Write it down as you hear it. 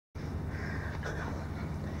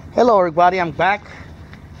Hello everybody, I'm back.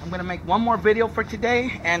 I'm gonna make one more video for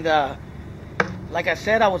today, and like I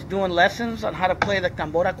said, I was doing lessons on how to play the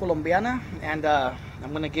Tambora Colombiana, and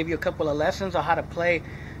I'm gonna give you a couple of lessons on how to play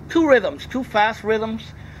two rhythms, two fast rhythms.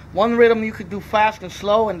 One rhythm you could do fast and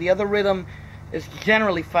slow, and the other rhythm is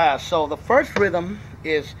generally fast. So the first rhythm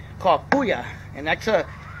is called Puya, and that's a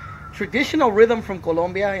traditional rhythm from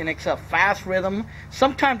Colombia, and it's a fast rhythm.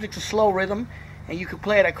 Sometimes it's a slow rhythm, and you can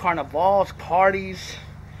play it at carnivals, parties,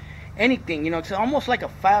 anything. You know, it's almost like a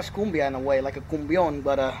fast cumbia in a way, like a cumbion,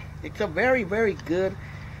 but it's a very, very good,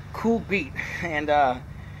 cool beat. And I'm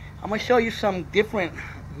gonna show you some different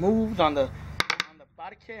moves on the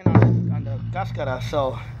parche and on the cáscara.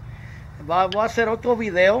 So voy a hacer otro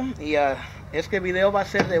video, y este video va a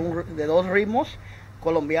ser de dos ritmos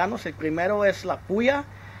colombianos. El primero es la puya,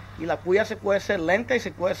 y la puya se puede ser lenta y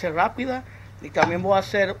se puede ser rápida, y también voy a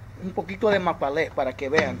hacer un poquito de mapale para que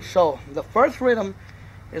vean. So the first rhythm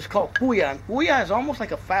is called Puya, and Puya is almost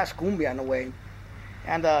like a fast cumbia in a way.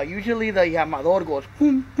 And usually the llamador goes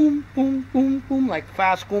boom, boom, boom, boom, boom, like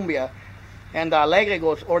fast cumbia. And the alegre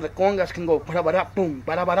goes, or the congas can go para boom,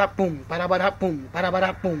 para boom, para boom,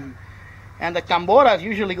 para boom. And the tambora is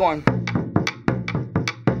usually going.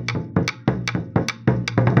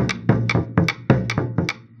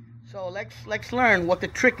 So let's learn what the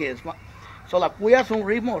trick is. So la puya es un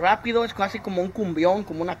ritmo rápido, es casi como un cumbión,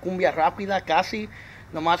 como una cumbia rápida, casi.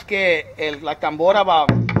 Nomás que la tambora va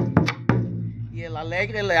y el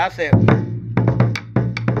alegre le hace.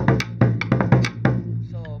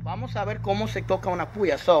 So, vamos a ver cómo se toca una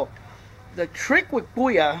puya. So, the trick with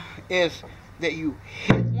puya is that you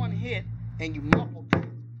hit one hit and you muffle two.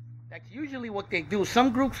 That's usually what they do.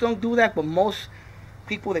 Some groups don't do that, but most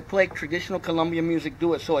people that play traditional Colombian music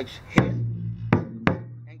do it. So it's hit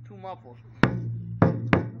and two muffles.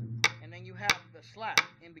 And then you have the slap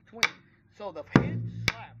in between. So the hit,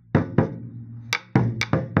 slap.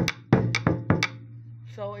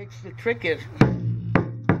 So the trick is,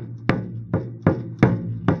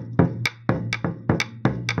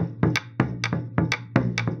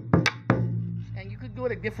 and you could do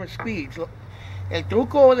it at different speeds. El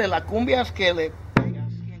truco de la cumbia es que le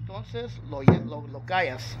pegas y entonces lo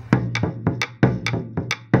callas.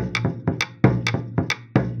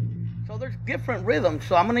 So there's different rhythms.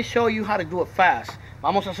 So I'm going to show you how to do it fast.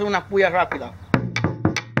 Vamos a hacer una puya rápida.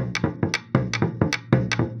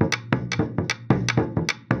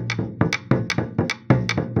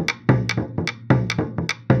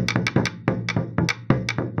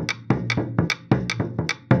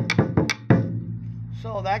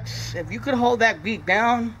 So that's, if you could hold that beat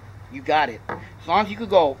down, you got it. As long as you could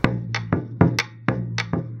go.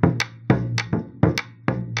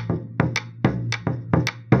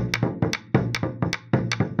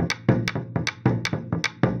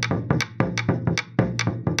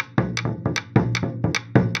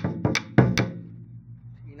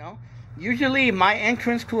 Usually my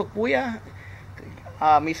entrance to a puya,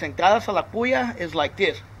 mis entradas a la puya is like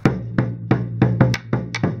this.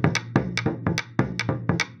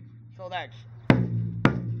 So that's,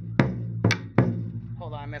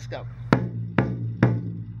 hold on, I messed up.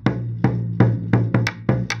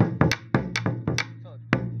 So,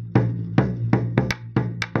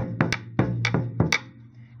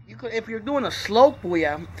 you could, if you're doing a slow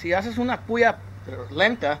puya, si haces una puya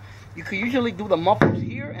lenta, you could usually do the muffles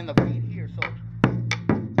here and the beat here. So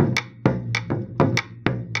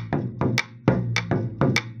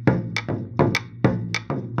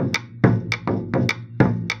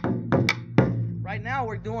right now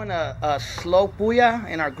we're doing a slow puya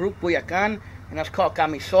in our group Puyacan, and that's called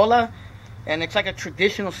Camisola, and it's like a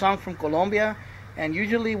traditional song from Colombia, and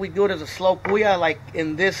usually we do it as a slow puya, like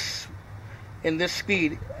in this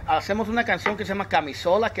speed. Hacemos una canción que se llama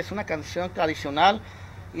Camisola, que es una canción tradicional,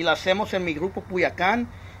 y la hacemos en mi grupo Puyacan,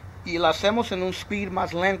 y la hacemos en un speed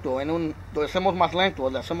más lento, lo hacemos más lento,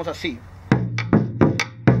 lo hacemos así.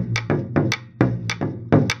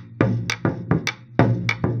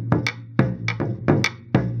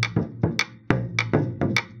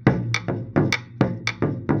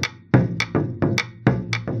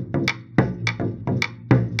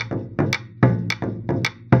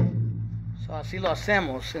 So así lo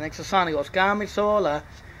hacemos. The next song goes Camisola.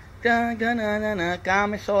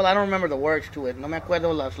 Camisola. I don't remember the words to it. No me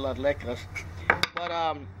acuerdo las letras. But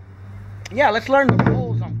yeah, let's learn the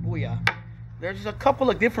rolls on puya. There's a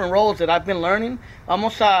couple of different rolls that I've been learning.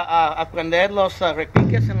 Vamos a aprender los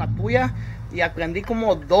repiques en la puya, y aprendí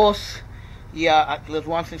como dos, y les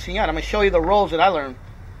voy a enseñar. I'm going to show you the rolls that I learned.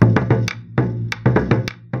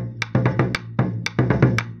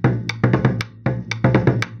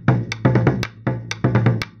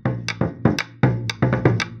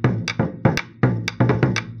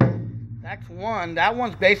 one. That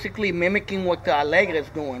one's basically mimicking what the alegre is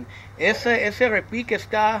doing. Ese repique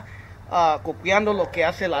está copiando lo que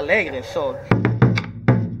hace el alegre. So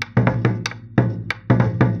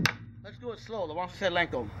let's do it slow. Lo vamos a hacer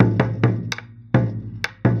lento.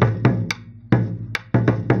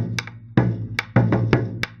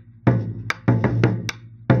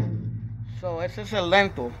 So ese es el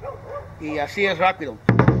lento y así es rápido.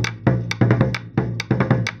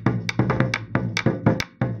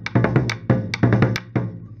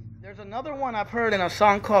 There's another one I've heard in a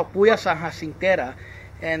song called Puya San Jacintera,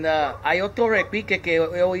 and hay otro repique que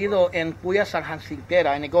he oído en Puya San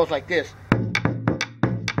Jacintera, and it goes like this.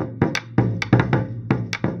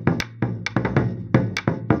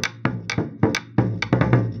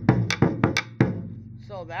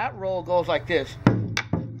 So that roll goes like this.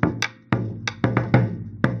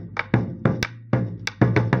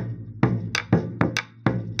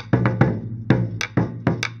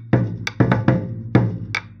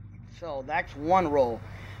 So that's one roll.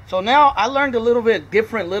 So now I learned a little bit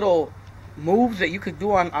different little moves that you could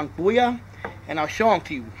do on Puya, and I'll show them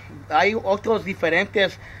to you. Hay otros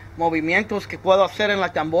diferentes movimientos que puedo hacer en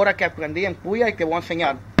la tambora que aprendí en Puya y te voy a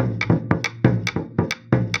enseñar.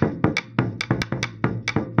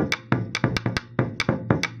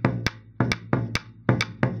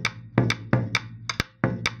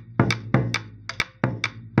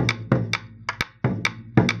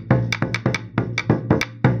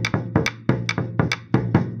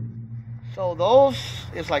 So those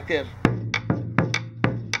is like this.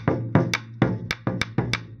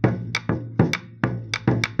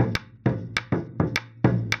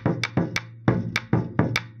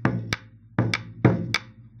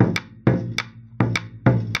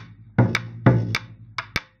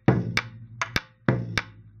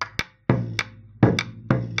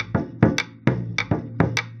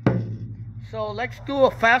 So let's do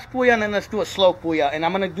a fast puya and then let's do a slow puya, and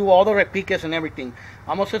I'm going to do all the repiques and everything.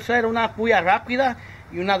 Vamos a hacer una puya rápida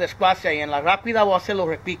y una despacia, y en la rápida voy a hacer los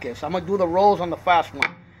repiques. I'm going to do the rolls on the fast one.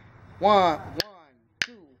 1,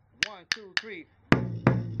 2, 1, 2, 3.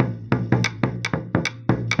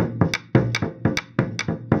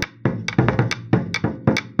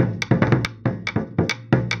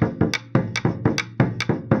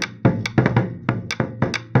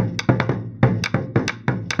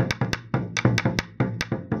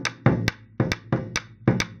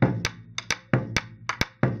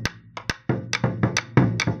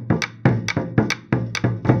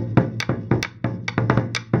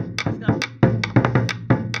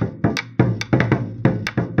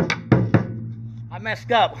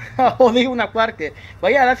 Messed up. Only una parte.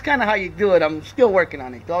 But yeah, that's kind of how you do it. I'm still working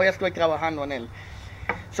on it. Todavía estoy trabajando en él.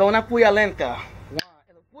 So una puya lenta.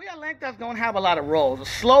 Puya lentas don't have a lot of rolls. The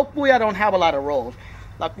slow puya don't have a lot of rolls.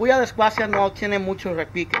 La puya despacia no tiene muchos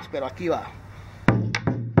repiques, pero aquí va.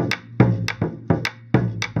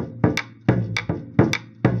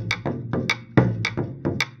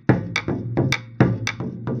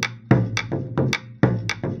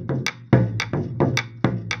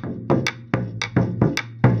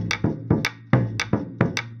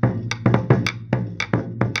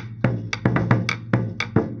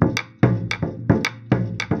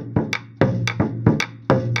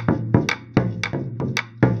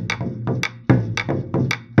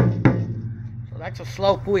 That's a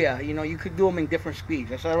slow puya. You know, you could do them in different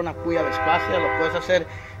speeds. Hacer una puya despacia, lo puedes hacer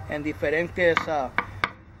en diferentes,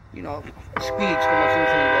 you know, speeds, como se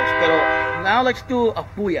dice en inglés. Pero now let's do a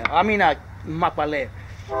puya. I mean a mapale.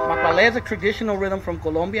 Mapale is a traditional rhythm from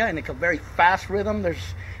Colombia, and it's a very fast rhythm.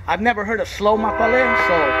 I've never heard a slow mapale,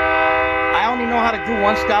 so I only know how to do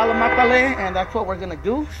one style of mapale, and that's what we're gonna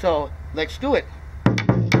do. So let's do it.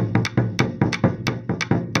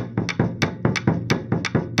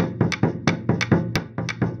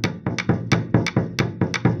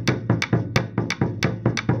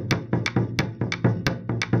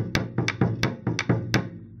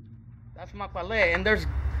 Mapale, and there's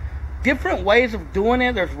different ways of doing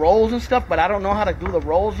it. There's rolls and stuff, but I don't know how to do the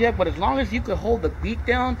rolls yet. But as long as you could hold the beat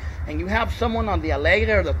down and you have someone on the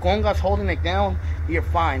alegre or the congas holding it down, you're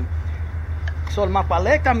fine. So el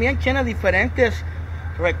mapale también tiene diferentes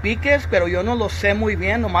repiques, pero yo no lo sé muy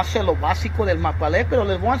bien, nomás sé lo básico del mapale, pero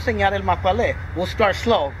les voy a enseñar el mapale. We'll start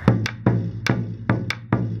slow.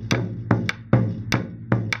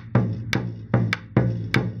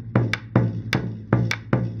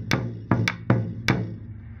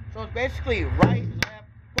 Basically, right, left,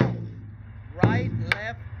 boom. Right,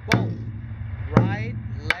 left, boom. Right,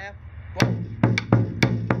 left, boom.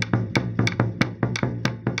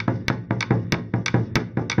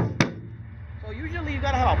 So usually you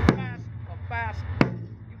gotta have a fast.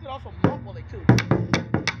 You could also muffle it too.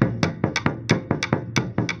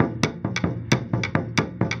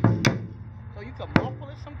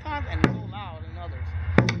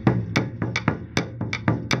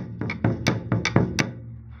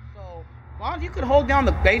 as you can hold down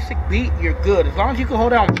the basic beat, you're good. As long as you can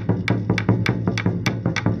hold down.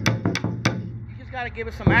 You just gotta give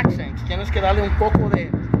it some accents. Tienes que darle un poco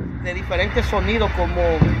de diferentes sonidos,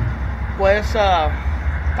 como puedes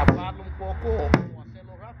taparlo un poco o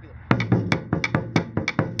hacerlo rápido.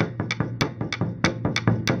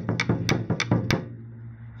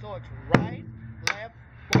 So it's right, left,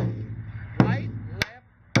 both. Right, left,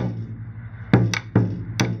 both.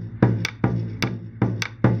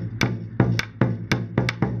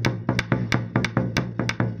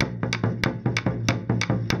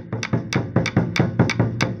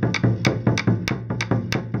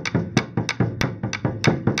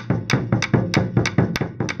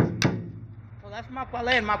 So that's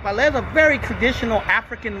Mapale. Mapale is a very traditional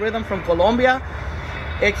African rhythm from Colombia.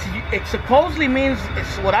 It supposedly means,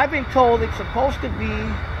 it's what I've been told, it's supposed to be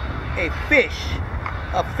a fish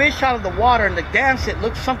out of the water, and the dance, it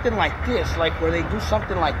looks something like this, like where they do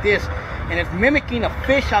something like this, and it's mimicking a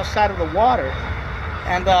fish outside of the water.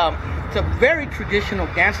 And it's a very traditional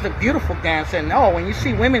dance. It's a beautiful dance, and when you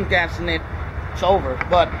see women dancing it, it's over.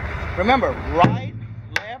 But remember, right,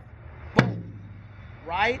 left, both.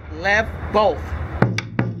 Right, left, both.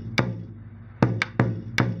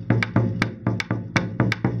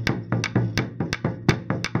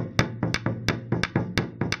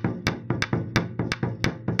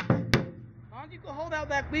 You can hold out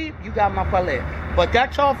that beat, you got Mapale. But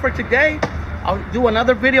that's all for today. I'll do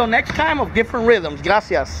another video next time of different rhythms.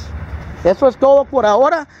 Gracias. Eso es todo por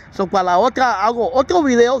ahora. So para la otra hago otro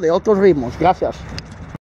video de otros ritmos. Gracias.